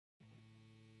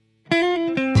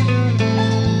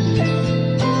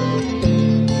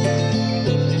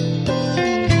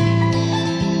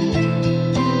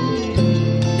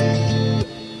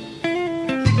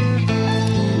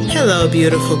Hello,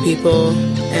 beautiful people,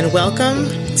 and welcome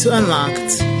to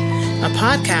Unlocked, a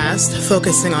podcast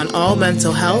focusing on all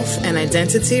mental health and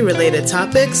identity-related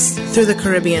topics through the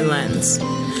Caribbean lens.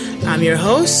 I'm your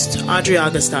host, Audrey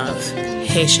Augustave,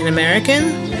 Haitian American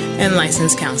and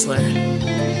licensed counselor.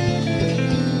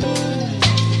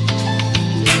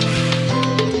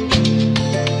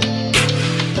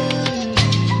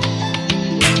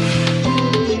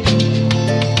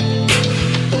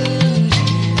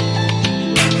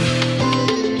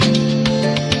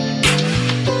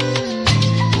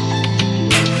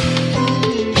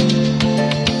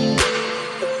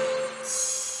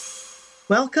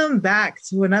 Welcome back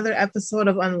to another episode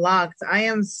of Unlocked. I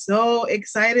am so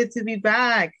excited to be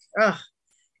back.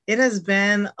 It has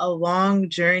been a long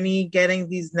journey getting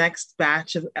these next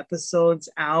batch of episodes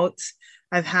out.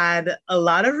 I've had a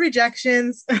lot of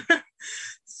rejections,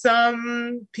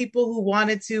 some people who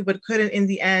wanted to but couldn't in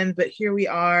the end, but here we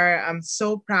are. I'm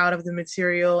so proud of the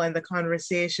material and the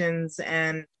conversations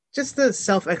and just the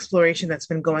self-exploration that's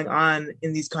been going on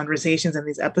in these conversations and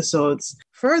these episodes.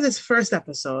 For this first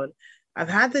episode, I've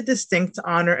had the distinct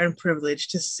honor and privilege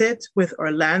to sit with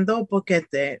Orlando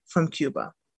Boquete from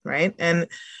Cuba, right? And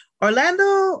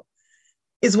Orlando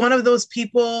is one of those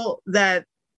people that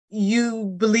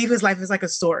you believe his life is like a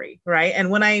story, right? And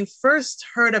when I first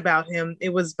heard about him, it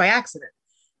was by accident.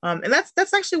 And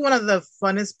that's actually one of the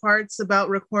funnest parts about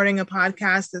recording a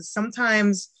podcast is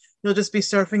sometimes you'll just be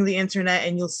surfing the internet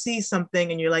and you'll see something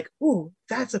and you're like, ooh,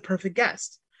 that's a perfect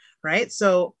guest, right?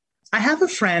 So I have a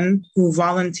friend who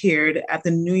volunteered at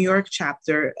the New York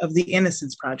chapter of the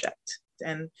Innocence Project.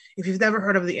 And if you've never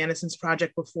heard of the Innocence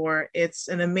Project before, it's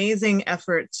an amazing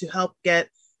effort to help get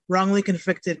wrongly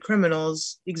convicted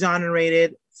criminals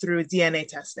exonerated through DNA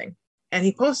testing. And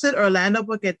he posted Orlando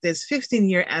Boquete's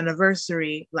 15-year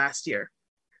anniversary last year.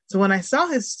 So when I saw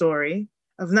his story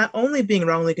of not only being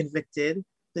wrongly convicted,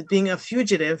 but being a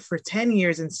fugitive for 10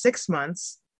 years and 6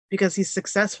 months because he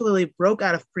successfully broke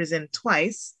out of prison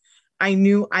twice, I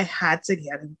knew I had to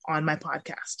get him on my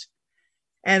podcast.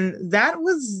 And that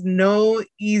was no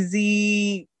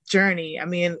easy journey. I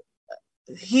mean,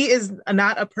 he is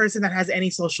not a person that has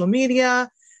any social media,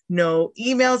 no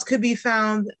emails could be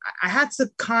found. I had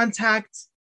to contact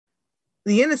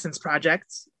the Innocence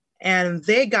Project and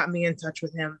they got me in touch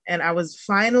with him. And I was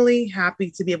finally happy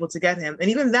to be able to get him.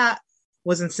 And even that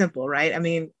wasn't simple, right? I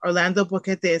mean, Orlando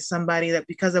Boquete is somebody that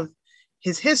because of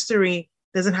his history,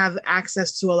 doesn't have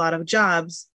access to a lot of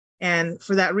jobs. And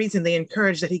for that reason, they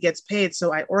encourage that he gets paid.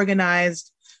 So I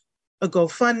organized a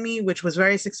GoFundMe, which was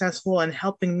very successful in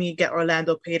helping me get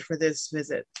Orlando paid for this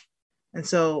visit. And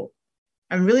so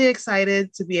I'm really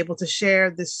excited to be able to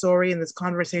share this story and this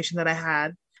conversation that I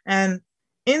had. And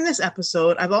in this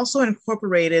episode, I've also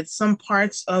incorporated some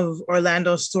parts of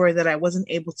Orlando's story that I wasn't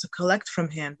able to collect from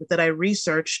him, but that I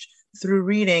researched through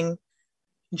reading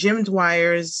Jim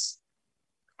Dwyer's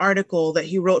article that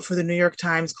he wrote for the New York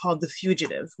Times called The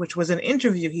Fugitive, which was an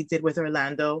interview he did with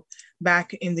Orlando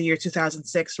back in the year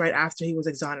 2006, right after he was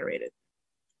exonerated.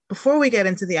 Before we get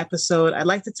into the episode, I'd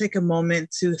like to take a moment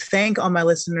to thank all my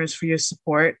listeners for your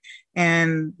support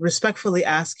and respectfully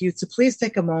ask you to please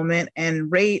take a moment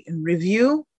and rate and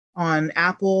review on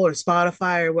Apple or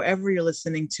Spotify or wherever you're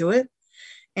listening to it.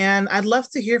 And I'd love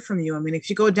to hear from you. I mean, if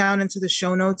you go down into the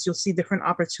show notes, you'll see different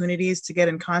opportunities to get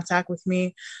in contact with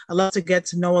me. I'd love to get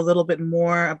to know a little bit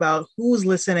more about who's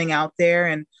listening out there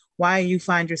and why you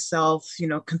find yourself,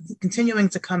 continuing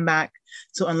to come back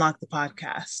to Unlock the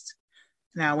podcast.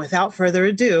 Now, without further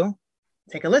ado,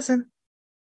 take a listen.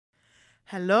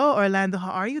 Hello, Orlando.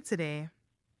 How are you today?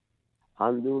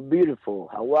 I'm doing beautiful.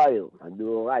 How are you? I'm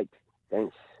doing all right.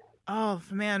 Thanks. Oh,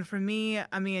 man, for me,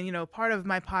 I mean, part of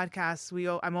my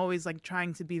podcast, I'm always like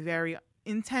trying to be very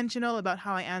intentional about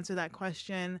how I answer that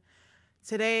question.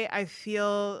 Today, I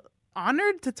feel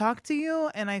honored to talk to you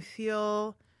and I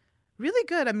feel really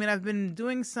good. I mean, I've been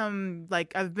doing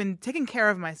I've been taking care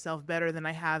of myself better than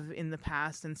I have in the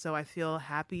past. And so I feel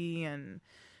happy and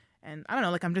I don't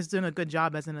know, like I'm just doing a good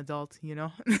job as an adult,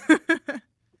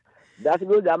 That's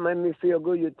good. That made me feel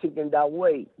good you're thinking that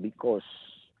way because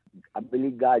I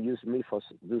believe God used me for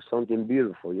do something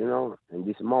beautiful, in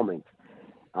this moment.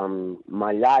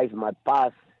 My life, my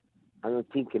past, I don't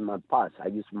think in my past. I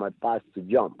use my past to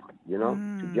jump,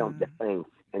 to jump the fence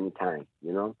anytime,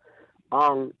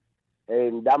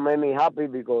 and that made me happy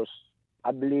because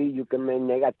I believe you can make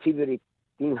negativity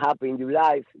thing happen in your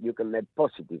life. You can make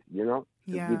positive, to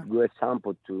give good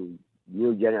example to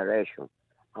new generation.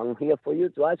 I'm here for you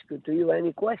to ask you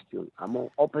any question. I'm an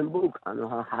open book. I don't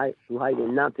have to hide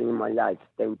nothing in my life.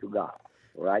 Thank to God.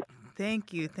 All right?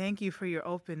 Thank you. Thank you for your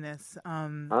openness.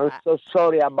 I'm so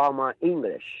sorry about my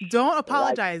English. Don't Right?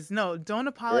 apologize. No, don't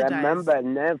apologize. Remember,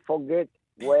 never forget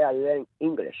where I learned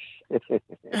English.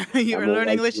 You I'm learn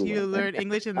like English. you. You learn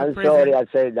English in the I'm sorry prison. I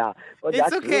said that. But It's that's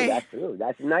true. okay. That's true.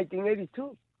 That's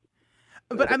 1982.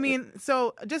 But I mean,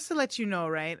 so just to let you know,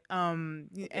 right?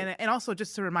 And also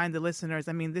just to remind the listeners,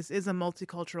 I mean, this is a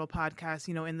multicultural podcast.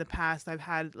 You know, in the past, I've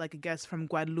had like a guest from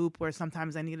Guadeloupe, where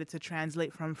sometimes I needed to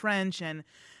translate from French, and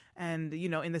you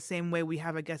know, in the same way, we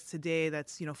have a guest today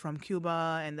that's from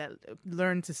Cuba and that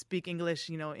learned to speak English,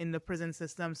 in the prison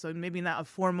system. So maybe not a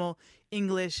formal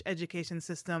English education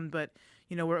system, but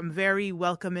we're very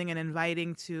welcoming and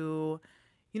inviting to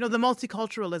the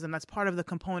multiculturalism that's part of the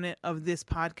component of this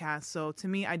podcast. So to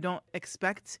me, I don't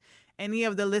expect any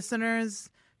of the listeners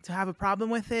to have a problem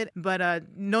with it, but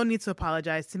no need to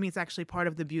apologize. To me, it's actually part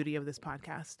of the beauty of this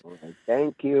podcast. Okay,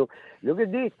 thank you. Look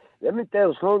at this. Let me tell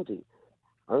you something.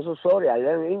 I'm so sorry. I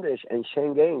learned English in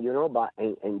Schengen, but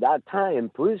in that time in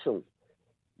prison,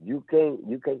 you can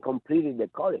complete the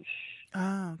college.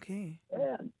 Ah, okay.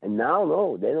 Yeah. And now,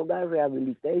 no, they don't got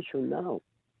rehabilitation now.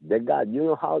 They got,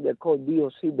 how they call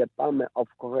DOC, Department of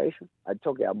Correction? I'm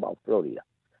talking about Florida.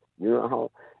 You know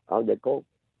how they call?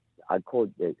 I call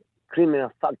the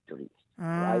criminal factories,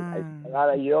 right? A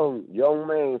lot of young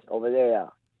men over there,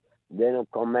 they don't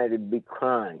commit a big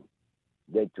crime.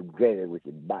 They're together with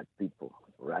the bad people,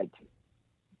 right?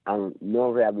 And no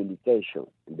rehabilitation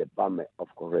in the Department of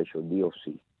Correction,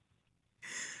 DOC.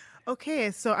 Okay,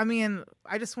 so I mean,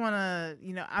 I just want to,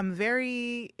 I'm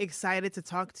very excited to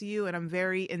talk to you, and I'm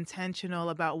very intentional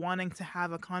about wanting to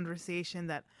have a conversation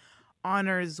that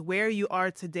honors where you are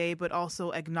today, but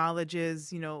also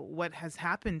acknowledges, what has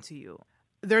happened to you.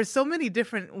 There's so many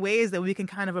different ways that we can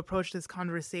kind of approach this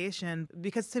conversation,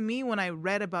 because to me, when I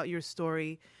read about your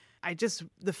story,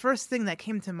 the first thing that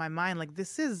came to my mind, like,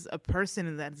 this is a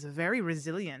person that's very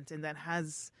resilient and that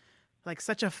has like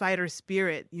such a fighter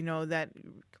spirit, that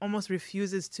almost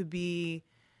refuses to be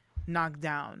knocked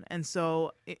down. And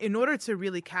so in order to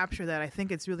really capture that, I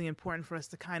think it's really important for us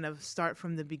to kind of start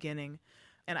from the beginning.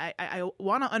 And I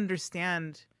want to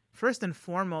understand first and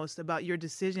foremost about your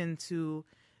decision to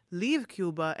leave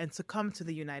Cuba and to come to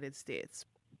the United States.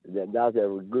 That's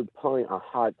a good point, a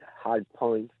hard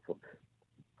point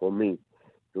for me,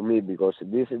 because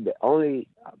this is the only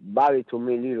body to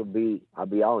me little bit, I'll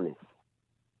be honest.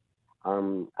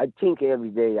 I think every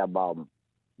day about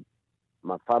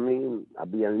my family. I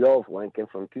be in love when I came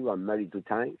from Cuba. I'm married 2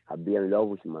 times. I be in love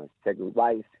with my second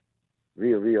wife,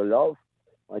 real love.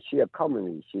 But she a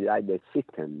communist. She like the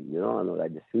system, I don't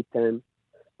like the system.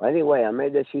 But anyway, I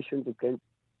made a decision to come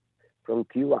from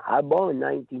Cuba. I born in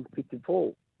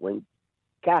 1954 when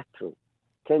Castro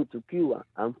came to Cuba.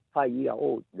 I'm 5 years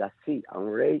old. That's it. I'm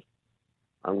raised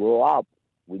and grow up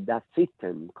with that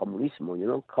system,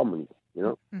 communism, communism.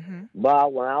 Mm-hmm.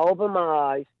 But when I open my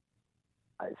eyes,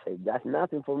 I say that's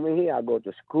nothing for me here. I go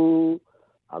to school,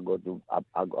 I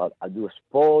do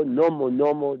sport,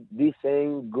 normal,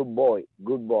 decent, good boy.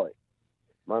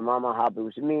 My mama happy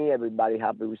with me, everybody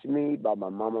happy with me, but my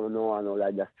mama know I don't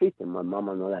like that system. My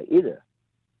mama don't like either.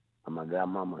 And my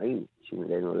grandmama either.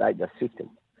 They don't like that system.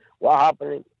 What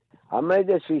happened? I made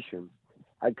a decision.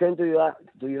 I came to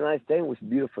the United States with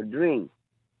beautiful dream.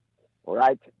 All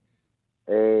right.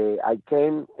 I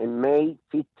came in May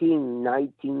 15,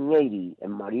 1980,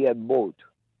 in Maria boat.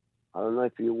 I don't know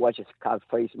if you watch a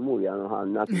Scarface movie. I don't have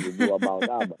nothing to do about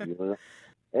that. But,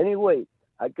 Anyway,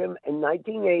 I came in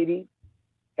 1980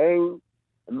 in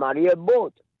Maria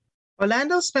boat.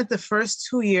 Orlando spent the first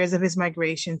 2 years of his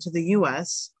migration to the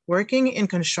U.S. working in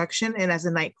construction and as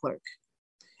a night clerk.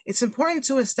 It's important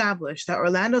to establish that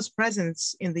Orlando's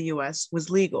presence in the U.S. was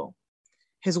legal.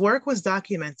 His work was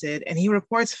documented, and he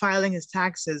reports filing his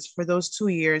taxes for those 2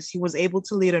 years. He was able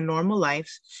to lead a normal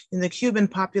life in the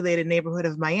Cuban-populated neighborhood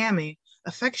of Miami,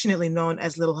 affectionately known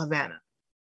as Little Havana.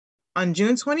 On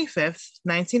June 25th,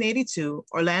 1982,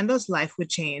 Orlando's life would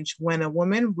change when a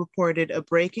woman reported a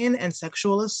break-in and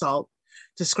sexual assault,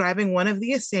 describing one of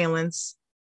the assailants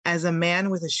as a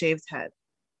man with a shaved head.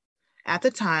 At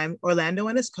the time, Orlando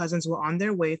and his cousins were on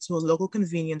their way to a local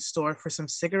convenience store for some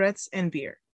cigarettes and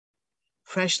beer.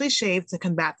 Freshly shaved to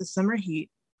combat the summer heat,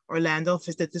 Orlando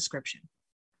fits the description.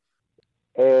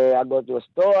 I go to a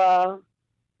store.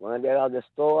 When I get out of the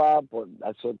store,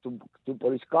 I saw two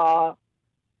police cars,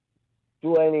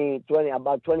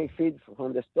 about 20 feet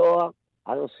from the store.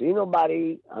 I don't see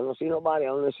nobody. I only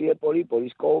see a police.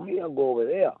 Police call me and go over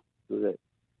there to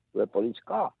the police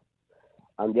car.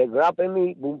 And they grabbing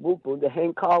me, boom, put the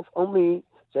handcuff on me.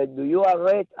 Said, do you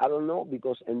arrest? I don't know,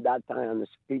 because in that time I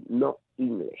speak no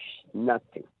English,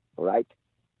 nothing, right?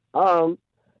 And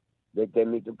they take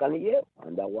me to Canillero,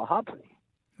 and that's what happened.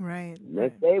 Right.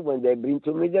 Next day, when they bring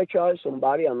to me the charge,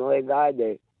 somebody, another guy,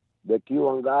 the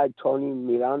Cuban guy, Tony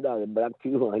Miranda, the black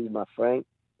Cuban, he's my friend.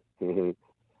 he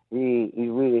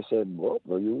really said, "Bro,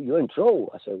 you're in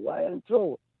trouble." I said, "Why in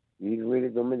trouble?" He really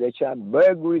told me the charge,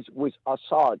 burglary with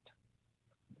assault,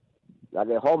 like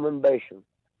a home invasion,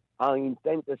 and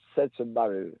intended sexual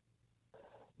battery.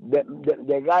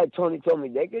 The guy Tony told me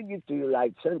they can give to you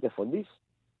life sentence for this.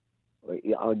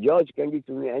 A judge can give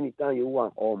to me anytime you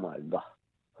want. Oh my God.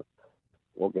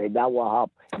 Okay, that what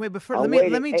happened. Wait, before I let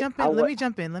waited. me jump in.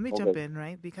 Let me jump Okay. in,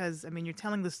 right? Because I mean, you're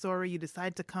telling the story. You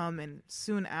decide to come, and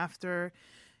soon after,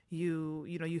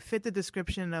 you fit the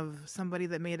description of somebody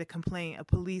that made a complaint. A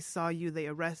police saw you, they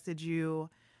arrested you,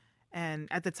 and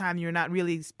at the time, you're not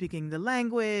really speaking the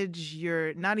language.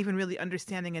 You're not even really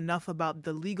understanding enough about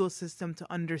the legal system to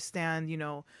understand,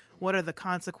 what are the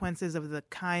consequences of the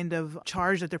kind of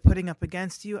charge that they're putting up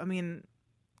against you. I mean,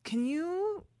 can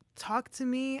you talk to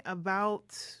me about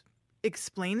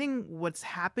explaining what's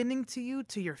happening to you,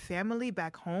 to your family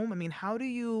back home? I mean, how do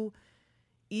you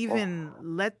even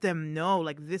let them know,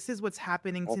 like, this is what's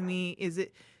happening to me? Is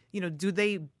it, do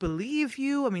they believe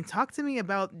you? I mean, talk to me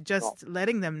about just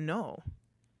letting them know.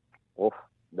 Oh,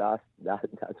 that's a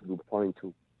good point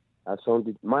too. That's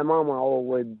something my mama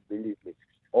always believed me.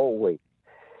 Always.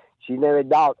 She never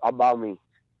doubt about me.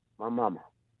 My mama.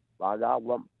 But I got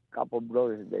one couple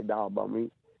brothers they doubt about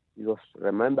me. Because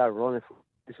remember running for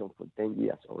prison for 10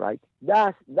 years, all right?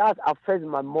 That affects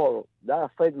my moral. That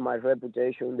affects my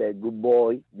reputation, the good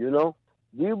boy, Do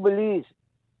you believe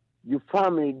your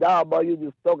family doubt about you,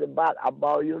 you talk bad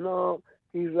about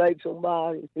he raped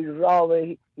somebody, he's robber,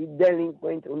 he's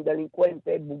delinquent, un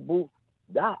delinquente, boo boo.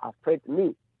 That affects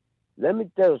me. Let me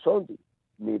tell you something.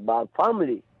 Me bad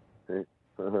family.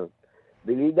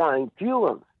 Believe that in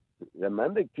Cuba.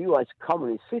 Remember, Cuba is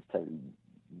communist system.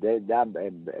 That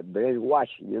brainwash,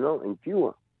 in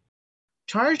Cuba.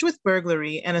 Charged with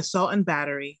burglary and assault and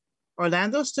battery,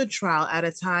 Orlando stood trial at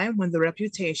a time when the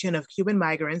reputation of Cuban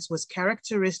migrants was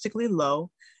characteristically low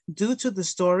due to the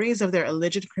stories of their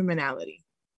alleged criminality.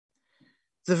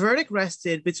 The verdict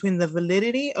rested between the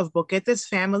validity of Boquete's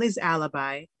family's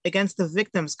alibi against the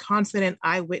victim's confident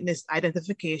eyewitness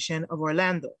identification of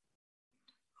Orlando.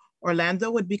 Orlando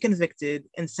would be convicted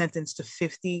and sentenced to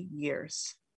 50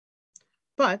 years.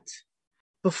 But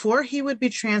before he would be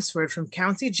transferred from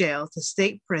county jail to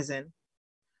state prison,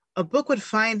 a book would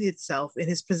find itself in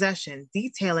his possession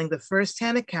detailing the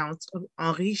first-hand account of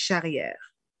Henri Charrière,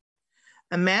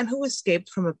 a man who escaped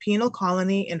from a penal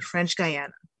colony in French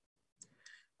Guiana.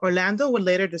 Orlando would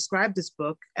later describe this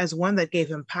book as one that gave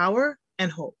him power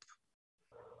and hope.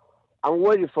 I'm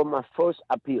waiting for my first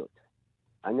appeal.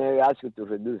 I never asked you to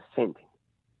reduce sentence.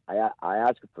 I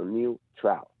asked for new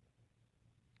trial.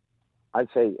 I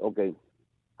say, okay.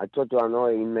 I talked to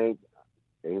another inmate.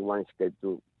 He wants to escape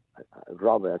to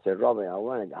Robert. I said, Robert,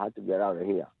 I have to get out of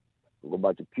here. Go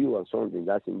back to Cuba or something.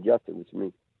 That's injustice with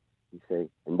me. He said,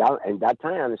 and that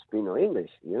time I don't speak no English,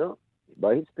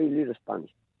 but he speaks little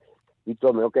Spanish. He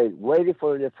told me, okay, waiting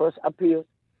for the first appeal.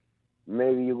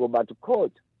 Maybe you go back to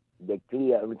court. They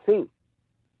clear everything.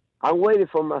 I'm waiting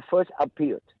for my first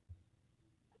appeal.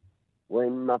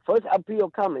 When my first appeal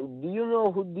coming, do you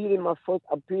know who did my first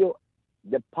appeal?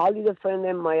 The public defender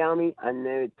in Miami. I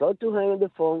never talked to him on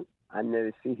the phone. I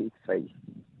never see his face.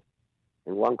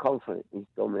 In one conference, he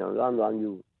told me, Orlando,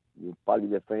 you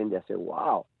public defender. I said,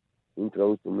 wow. He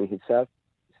introduced to me himself.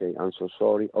 He said, I'm so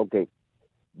sorry. Okay.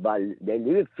 But they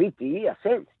live 50 years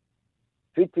since.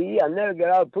 50 years, I never get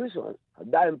out of prison. I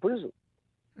died in prison.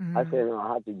 Mm-hmm. I said, no,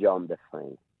 I have to jump the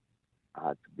fence. I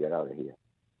have to get out of here.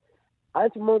 I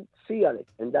smoked cigarettes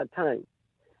in that time.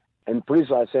 In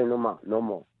prison, I said, no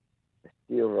more.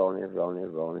 Still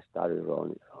running, started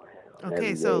running.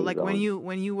 Okay, so like running.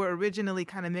 when you were originally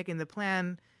kind of making the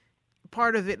plan,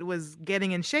 part of it was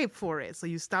getting in shape for it. So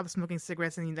you stopped smoking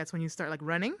cigarettes, and that's when you start like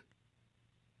running?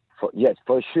 Yes,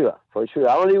 for sure.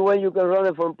 Only way you can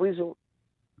run from prison,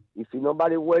 if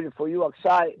nobody waiting for you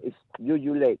outside, is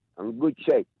you late, in good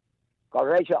shape.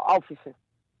 Correctional officer,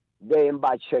 they in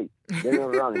bad shape. They're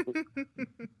not running.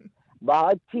 But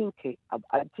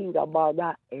I think about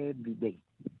that every day.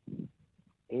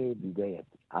 Every day.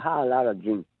 I have a lot of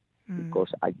dreams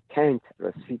because I can't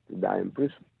resist to die in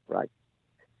prison, right?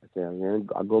 I say,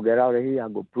 I'll go get out of here. I'll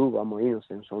go prove I'm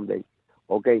innocent someday.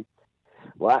 Okay.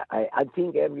 Well, I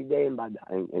think every day in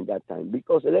that time.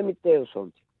 Because let me tell you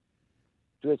something.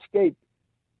 To escape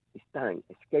is time.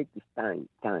 Escape is time.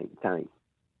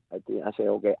 I say,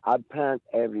 okay, I plan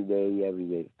every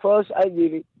day. First, I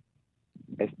did it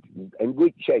in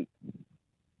good shape.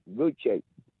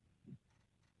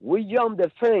 We jumped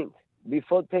the fence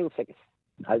before 10 seconds.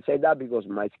 I say that because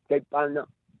my escape partner,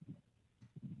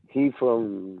 he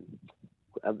from,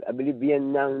 I believe,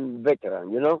 Vietnam veteran,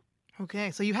 you know?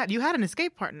 Okay, so you had an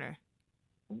escape partner.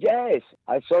 Yes,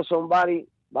 I saw somebody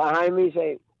behind me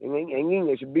say, in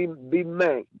English, big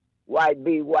man, white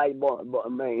man.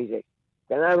 He said,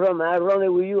 can I run? I run it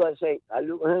with you. I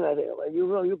look at him, I say,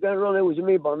 well, you can run it with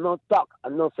me, but not talk.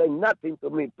 I'm not saying nothing to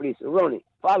me, please. Run it.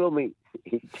 Follow me.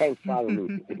 He can't follow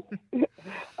me.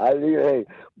 I leave, hey,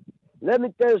 let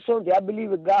me tell you something. I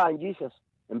believe in God and Jesus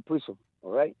in prison,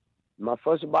 all right? My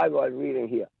first Bible I read in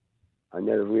here. I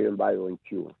never read in Bible in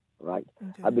Cuba, all right?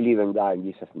 Okay. I believe in God in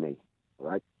Jesus' name, all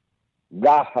right?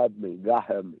 God help me. God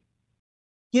help me.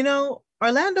 You know,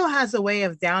 Orlando has a way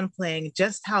of downplaying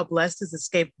just how blessed his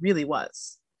escape really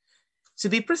was. To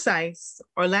be precise,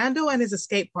 Orlando and his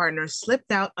escape partner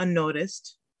slipped out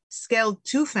unnoticed, scaled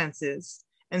 2 fences,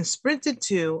 and sprinted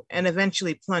to and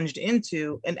eventually plunged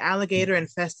into an alligator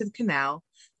infested canal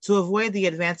to avoid the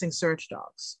advancing search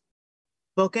dogs.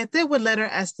 Boquete would later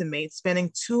estimate spending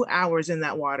 2 hours in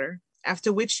that water,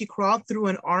 after which he crawled through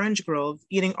an orange grove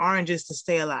eating oranges to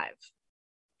stay alive.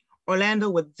 Orlando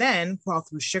would then crawl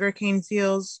through sugarcane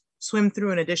fields, swim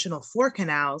through an additional 4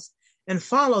 canals, and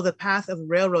follow the path of the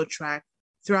railroad track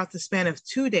throughout the span of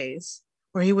 2 days,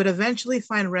 where he would eventually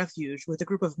find refuge with a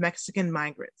group of Mexican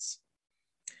migrants.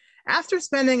 After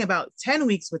spending about 10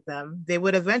 weeks with them, they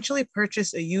would eventually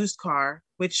purchase a used car,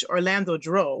 which Orlando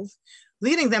drove,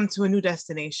 leading them to a new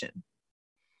destination.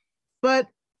 But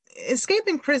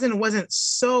escaping prison wasn't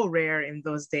so rare in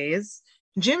those days.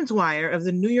 Jim Dwyer of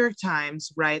the New York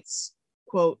Times writes,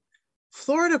 quote,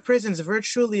 Florida prisons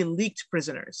virtually leaked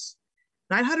prisoners.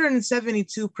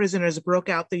 972 prisoners broke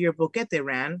out the year Boquete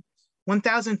ran,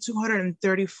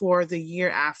 1,234 the year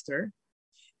after,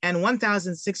 and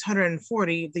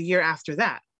 1,640 the year after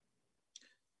that.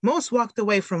 Most walked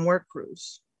away from work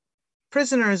crews.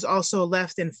 Prisoners also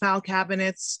left in file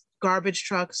cabinets, garbage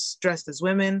trucks, dressed as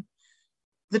women.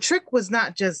 The trick was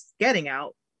not just getting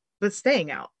out, but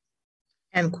staying out.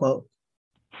 End quote.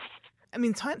 I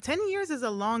mean, 10 years is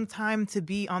a long time to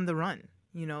be on the run.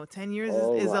 10 years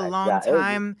is a long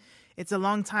time. It's a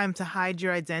long time to hide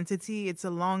your identity. It's a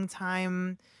long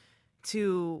time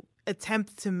to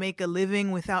attempt to make a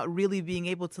living without really being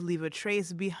able to leave a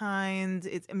trace behind.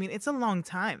 It's a long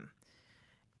time.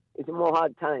 It's a more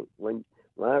hard time when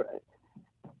I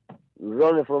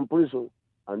running from prison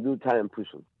and do time in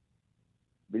prison.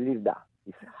 Believe that.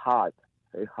 It's hard.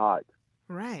 It's hard.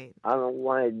 Right. I don't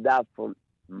want that from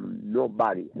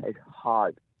nobody. It's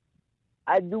hard.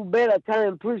 I do better time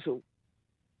in prison.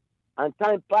 And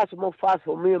time passes more fast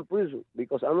for me in prison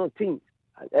because I'm not think.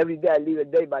 Every day I live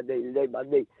it day by day, day by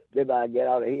day. Day by day I get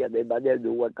out of here, day by day I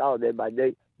do work out, day by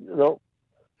day.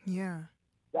 Yeah.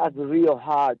 That's real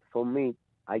hard for me.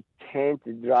 I can't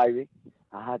drive it.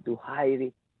 I had to hide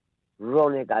it,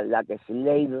 run it like a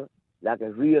slave, like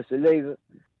a real slave.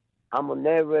 I'm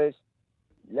nervous.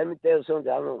 Let me tell you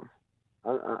something.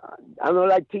 I don't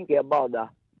like thinking about that,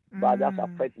 but that's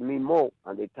affected me more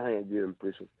at the time I do in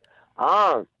prison.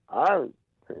 I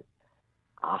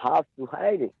have to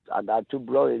hide it. I got 2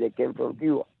 brothers that came from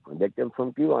Cuba. They came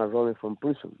from Cuba and running from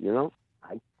prison,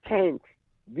 I can't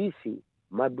visit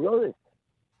my brothers,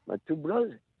 my 2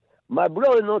 brothers. My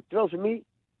brother not trust me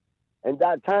in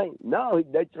that time. Now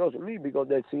they trust me because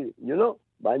they see,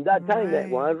 But in that time,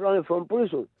 when I'm running from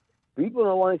prison, people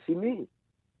don't want to see me.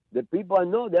 The people I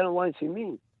know, they don't want to see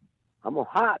me. I'm a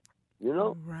hot,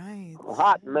 Right. I'm a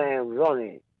hot man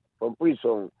running from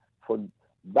prison for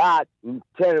bad and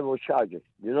terrible charges,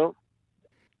 You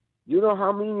know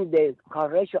how many the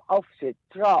correctional officer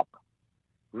truck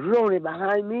running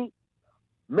behind me?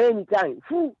 Many times,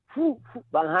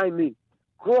 behind me,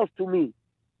 close to me.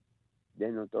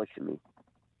 They don't touch me.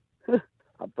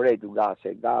 I pray to God,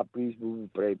 say, God, please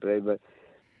pray. But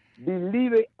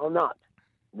believe it or not,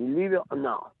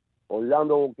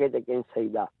 Orlando Boquete can say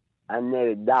that. I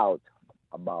never doubt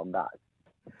about God.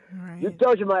 Right. You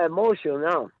touch my emotion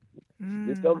now.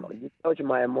 You touch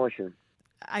my emotion.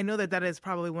 I know that is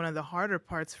probably one of the harder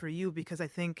parts for you because I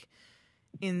think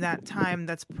in that time,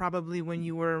 that's probably when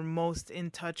you were most in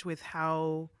touch with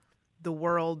how the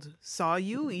world saw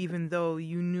you, even though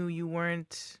you knew you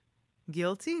weren't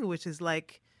guilty, which is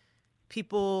like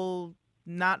people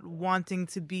not wanting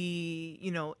to be,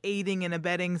 aiding and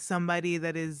abetting somebody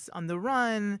that is on the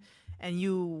run and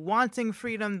you wanting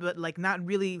freedom, but like not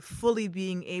really fully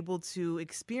being able to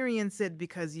experience it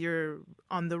because you're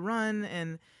on the run.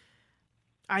 And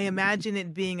I imagine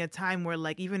it being a time where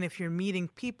like, even if you're meeting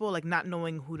people, like not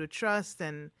knowing who to trust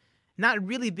and not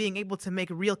really being able to make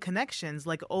real connections,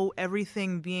 like, oh,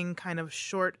 everything being kind of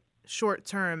short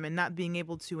term and not being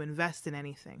able to invest in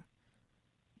anything?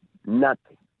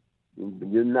 Nothing.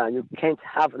 You can't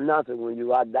have nothing when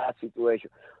you are that situation.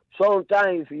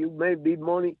 Sometimes you may be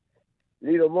money,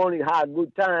 little money, have a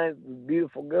good time,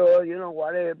 beautiful girl,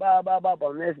 whatever, blah, blah, blah.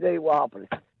 But next day, what happens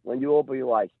when you open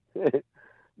your eyes?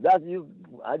 That's you.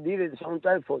 I did it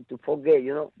sometimes to forget,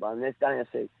 But next time I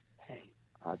say, hey,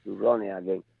 I have to run it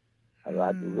again. I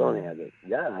have to run it again.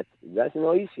 Yeah, that's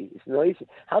not easy. It's not easy.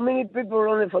 How many people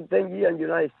running for 10 years in the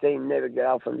United States never get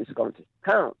out from this country?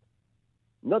 Count.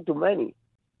 Not too many.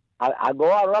 I go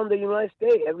around the United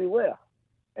States everywhere.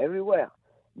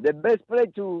 The best place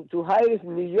to hire is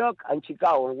New York and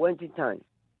Chicago in winter time.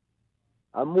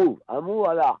 I move a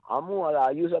lot.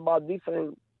 I use about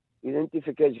different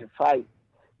identification, 5.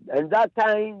 And that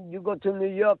time you go to New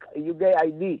York, you get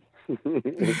ID.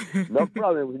 No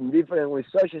problem. Different with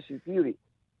Social Security.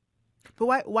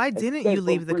 But why didn't you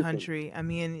leave the country? I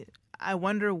mean, I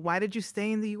wonder, why did you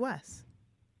stay in the U.S.?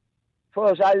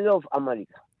 First, I love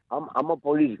America. I'm a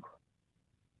political.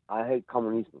 I hate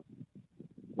communism.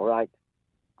 All right.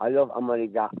 I love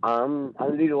America. I'm a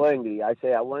little angry. I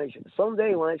say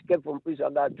someday when I escape from prison, I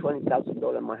got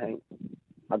 $20,000 in my hand.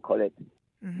 I collect.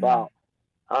 Mm-hmm. But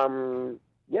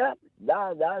yeah,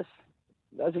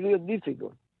 that's really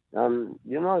difficult.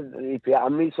 If I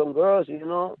meet some girls,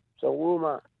 some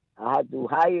woman, I had to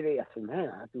hide it. I said,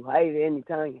 man, I have to hide it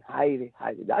anytime. Hide it.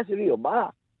 That's real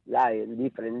bad. Like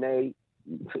different name.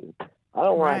 I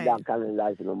don't want that kind of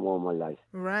life no more in my life.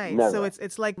 Right. Never. So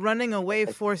it's like running away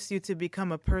forced you to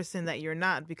become a person that you're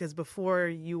not, because before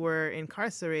you were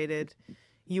incarcerated,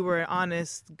 you were an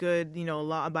honest, good,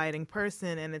 law-abiding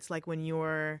person. And it's like when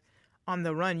you're on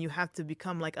the run, you have to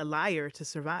become like a liar to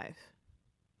survive.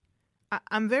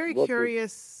 I'm very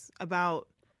curious about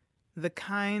the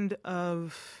kind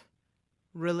of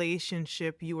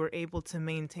relationship you were able to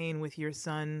maintain with your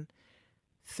son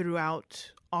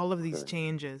throughout all of these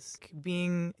changes,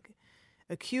 being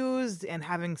accused and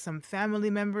having some family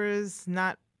members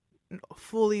not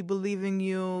fully believing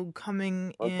you,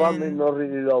 coming in. My family not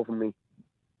really love me.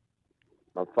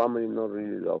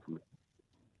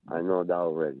 I know that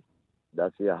already.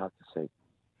 That's what I have to say.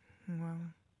 Wow.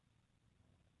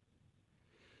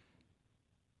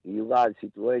 You got a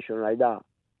situation like that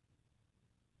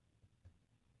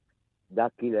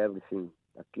kill everything.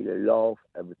 That kill love,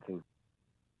 everything.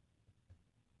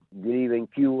 Live in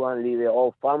Cuba and leave the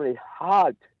whole family. It's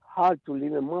hard to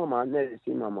leave a mama. I never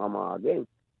see my mama again.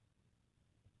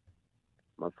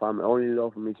 My family only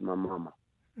love me is my mama.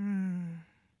 And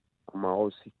my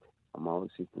old sister.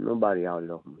 Nobody else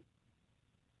love me.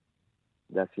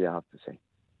 That's what I have to say.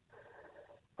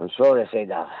 I'm sorry to say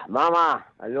that. Mama,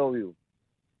 I love you.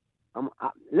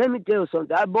 Let me tell you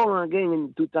something. I born again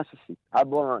in 2006. I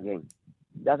born again.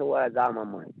 That's what I got in my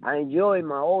mind. I enjoy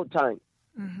my old time.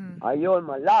 Mm-hmm. I enjoy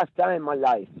my last time in my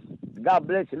life. God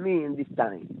bless me in this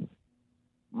time.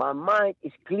 My mind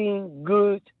is clean,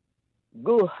 good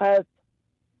health.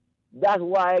 That's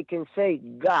why I can say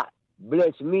God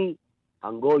bless me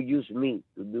and God use me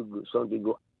to do something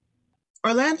good.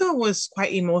 Orlando was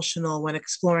quite emotional when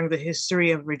exploring the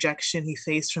history of rejection he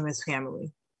faced from his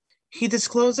family. He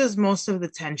discloses most of the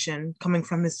tension coming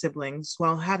from his siblings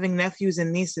while having nephews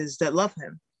and nieces that love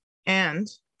him. And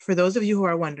for those of you who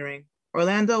are wondering,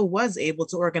 Orlando was able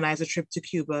to organize a trip to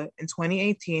Cuba in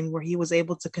 2018 where he was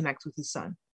able to connect with his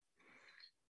son.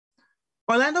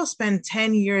 Orlando spent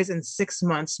 10 years and 6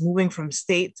 months moving from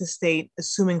state to state,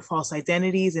 assuming false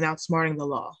identities and outsmarting the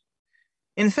law.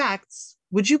 In fact,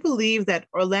 would you believe that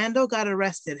Orlando got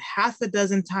arrested 6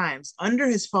 times under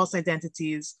his false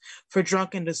identities for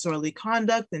drunk and disorderly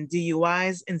conduct and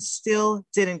DUIs and still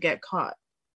didn't get caught?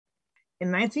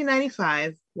 In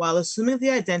 1995, while assuming the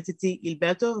identity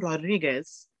Gilberto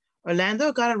Rodriguez,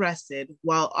 Orlando got arrested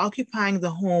while occupying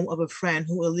the home of a friend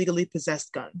who illegally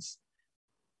possessed guns.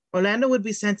 Orlando would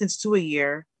be sentenced to a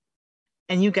year,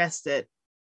 and you guessed it,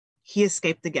 he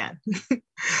escaped again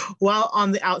while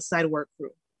on the outside work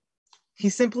crew. He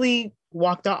simply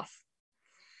walked off.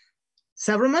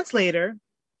 Several months later,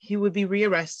 he would be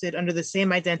rearrested under the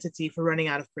same identity for running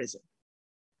out of prison.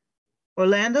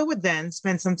 Orlando would then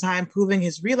spend some time proving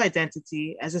his real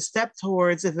identity as a step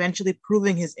towards eventually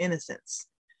proving his innocence.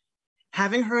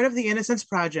 Having heard of the Innocence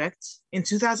Project, in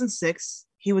 2006,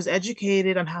 he was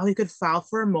educated on how he could file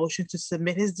for a motion to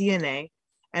submit his DNA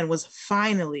and was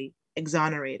finally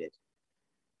exonerated.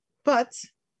 But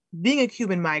being a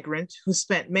Cuban migrant who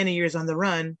spent many years on the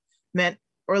run meant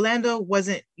Orlando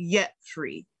wasn't yet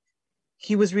free.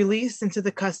 He was released into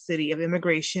the custody of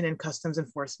Immigration and Customs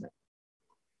Enforcement.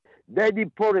 They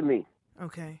deported me.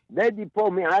 Okay. They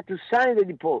deport me. I had to sign the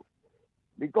deport.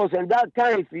 Because in that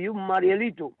time, if you,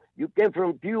 Marielito, you came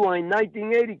from Cuba in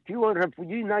 1980, Cuban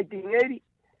refugee in 1980,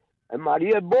 and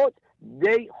Mariel boat,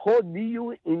 they hold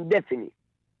you indefinite.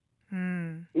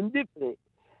 Indefinite.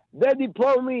 They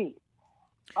deport me.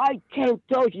 I can't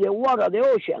touch the water, the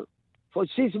ocean, for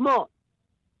 6 months.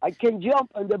 I can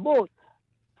jump on the boat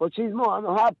for 6 months. I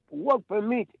don't have work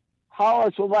permit. How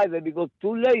I survive it? Because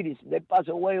 2 ladies, they passed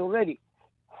away already,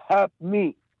 help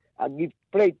me. I give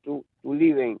place to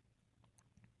live in.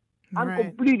 I'm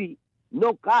completely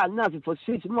no car, nothing for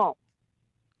 6 months.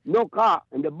 No car,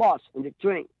 in the bus, in the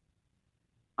train.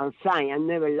 And sign, I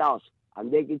never lost.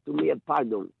 And they give to me a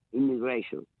pardon,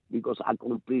 immigration, because I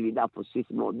completed that for 6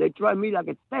 months. They try me like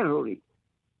a terrorist.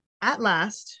 At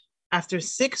last, after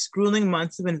 6 grueling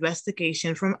months of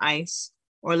investigation from ICE,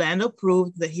 Orlando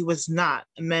proved that he was not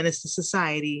a menace to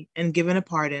society and given a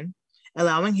pardon,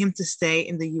 allowing him to stay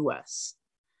in the US.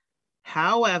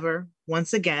 However,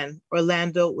 once again,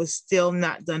 Orlando was still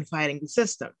not done fighting the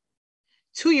system.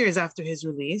 2 years after his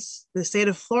release, the state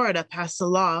of Florida passed a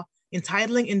law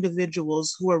entitling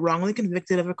individuals who were wrongly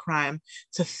convicted of a crime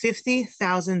to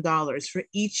 $50,000 for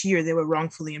each year they were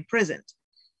wrongfully imprisoned.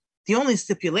 The only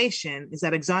stipulation is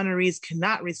that exonerees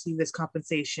cannot receive this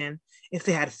compensation if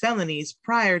they had felonies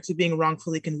prior to being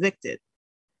wrongfully convicted.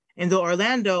 And though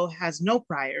Orlando has no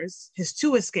priors, his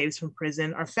 2 escapes from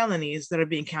prison are felonies that are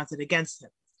being counted against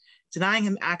him, denying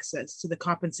him access to the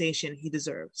compensation he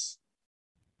deserves.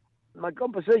 My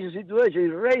compensation situation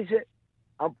is racial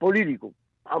and political.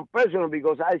 I'm personal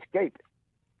because I escaped.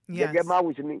 Yes. They get mad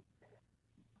with me.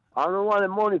 I don't want the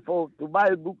money to buy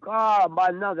a good car, buy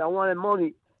nothing. I want the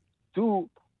money to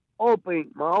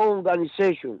open my own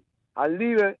organization. I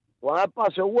leave it when I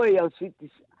pass away. I'm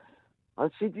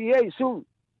 68 soon.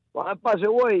 When I pass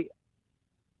away,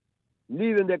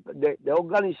 leaving the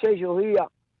organization here,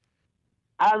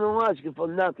 I don't ask for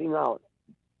nothing out.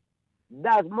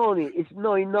 That money is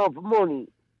not enough money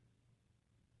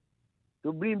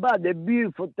to bring back the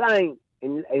beautiful time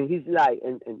in his life.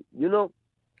 And you know,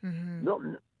 no,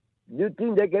 do you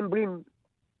think they can bring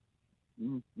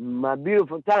my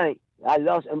beautiful time I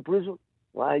lost in prison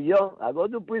when I was young? I go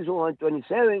to prison when I'm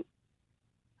 27.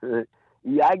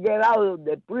 I get out of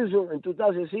the prison in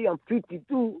 2006, I'm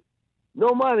 52.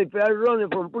 No matter if I'm running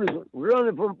from prison.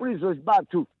 Running from prison is bad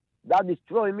too. That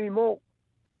destroys me more.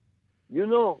 You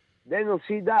know, they don't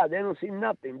see that. They don't see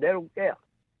nothing. They don't care.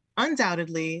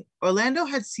 Undoubtedly, Orlando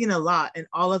had seen a lot in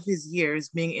all of his years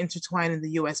being intertwined in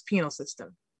the US penal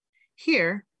system.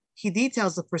 Here, he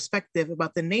details the perspective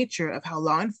about the nature of how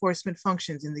law enforcement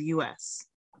functions in the US.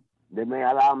 They may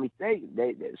allow mistakes.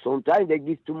 Sometimes they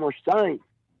give too much time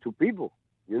to people,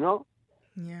 you know?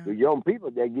 Yeah. To young people,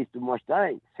 they give too much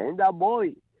time. Send that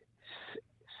boy,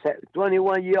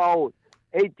 21-year-old,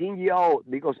 18-year-old,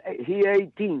 because he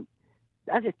 18.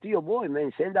 That's still a boy,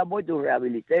 man. Send that boy to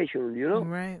rehabilitation, you know?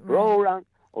 Right. Program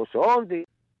or something.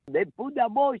 They put that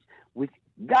boy with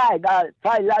guy got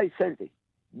 5 life sentence.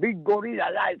 Big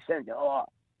gorilla life sentence. Oh,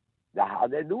 that's how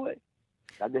they do it.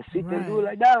 That the system do it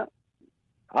like that.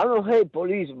 I don't hate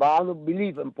police, but I don't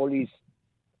believe in police.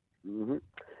 Mm-hmm.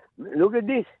 Look at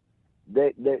this.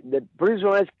 The prison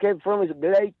I escaped from is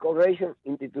Glade Correctional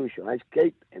Institution. I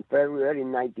escaped in February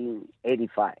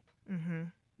 1985. Mm-hmm.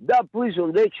 That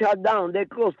prison, they shut down, they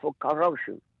closed for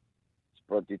corruption. It's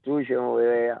prostitution over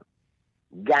there,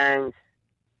 gangs.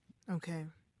 Okay.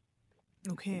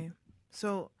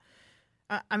 So,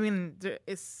 I mean,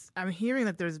 I'm hearing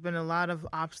that there's been a lot of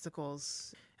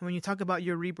obstacles. And when you talk about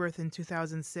your rebirth in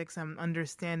 2006, I'm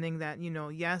understanding that, you know,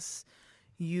 yes,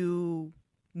 you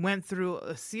went through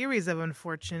a series of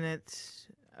unfortunate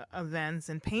events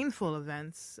and painful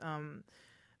events,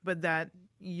 but that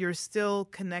you're still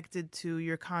connected to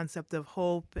your concept of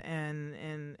hope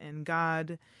and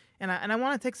God. And I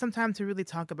want to take some time to really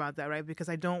talk about that, right? Because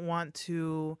I don't want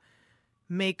to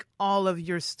make all of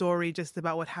your story just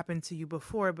about what happened to you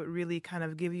before, but really kind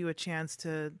of give you a chance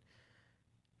to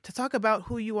talk about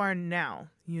who you are now,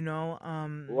 you know?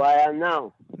 Who I am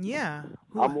now? Yeah.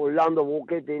 I'm Orlando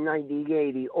Boquete,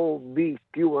 1980, old big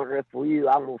Cuban refugee.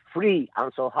 I'm free.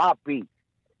 I'm so happy.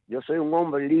 Yo soy un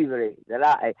hombre libre,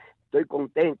 ¿verdad? Estoy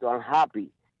contento. I'm happy.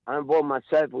 I'm involved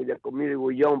myself with the community,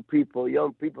 with young people.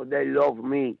 Young people, they love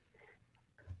me.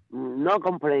 No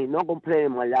complain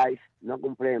in my life.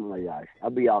 I'll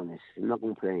be honest. No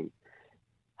complain.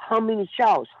 How many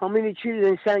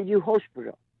children send you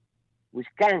hospital with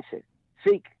cancer,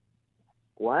 sick?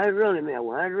 When I run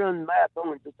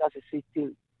marathon in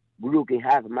 2016, Brooklyn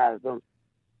half marathon,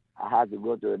 I had to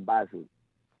go to the bathroom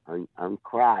and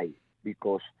cry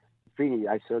because finished,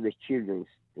 I saw the children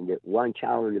and the one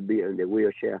child in the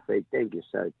wheelchair. I said, thank you,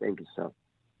 sir. Thank you, sir.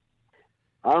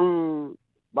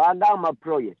 But I got my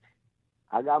project.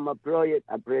 I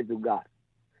pray to God.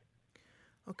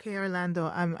 Okay,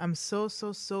 Orlando, I'm so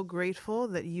grateful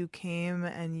that you came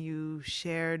and you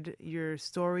shared your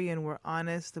story and were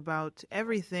honest about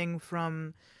everything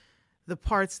from the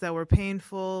parts that were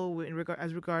painful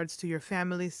as regards to your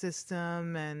family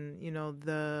system, and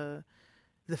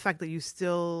the fact that you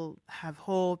still have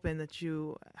hope and that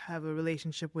you have a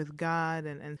relationship with God,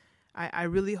 and I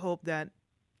really hope that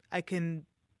I can,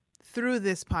 through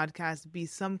this podcast, be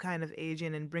some kind of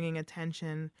agent in bringing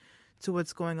attention to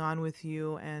what's going on with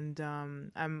you. And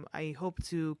I hope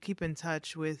to keep in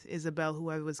touch with Isabel, who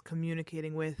I was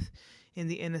communicating with in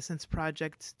the Innocence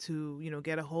Project, to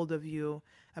get a hold of you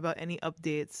about any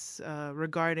updates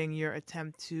regarding your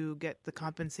attempt to get the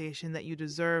compensation that you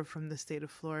deserve from the state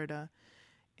of Florida.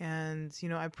 And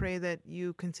I pray that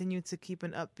you continue to keep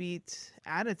an upbeat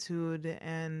attitude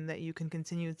and that you can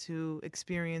continue to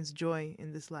experience joy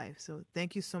in this life. So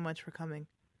thank you so much for coming.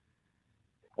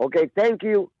 Okay, thank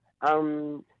you.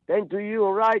 Thank to you,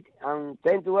 all right?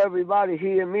 Thank to everybody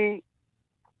hear me.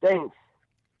 Thanks.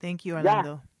 Thank you,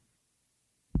 Orlando. Yeah.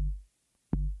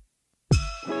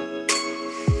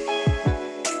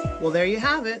 Well, there you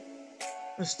have it.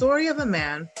 A story of a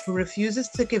man who refuses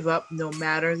to give up no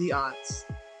matter the odds.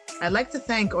 I'd like to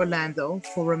thank Orlando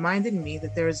for reminding me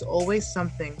that there is always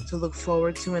something to look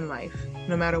forward to in life,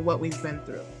 no matter what we've been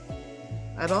through.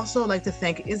 I'd also like to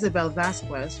thank Isabel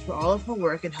Vasquez for all of her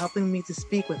work in helping me to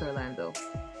speak with Orlando.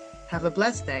 Have a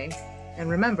blessed day, and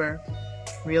remember,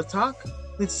 real talk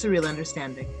leads to real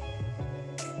understanding.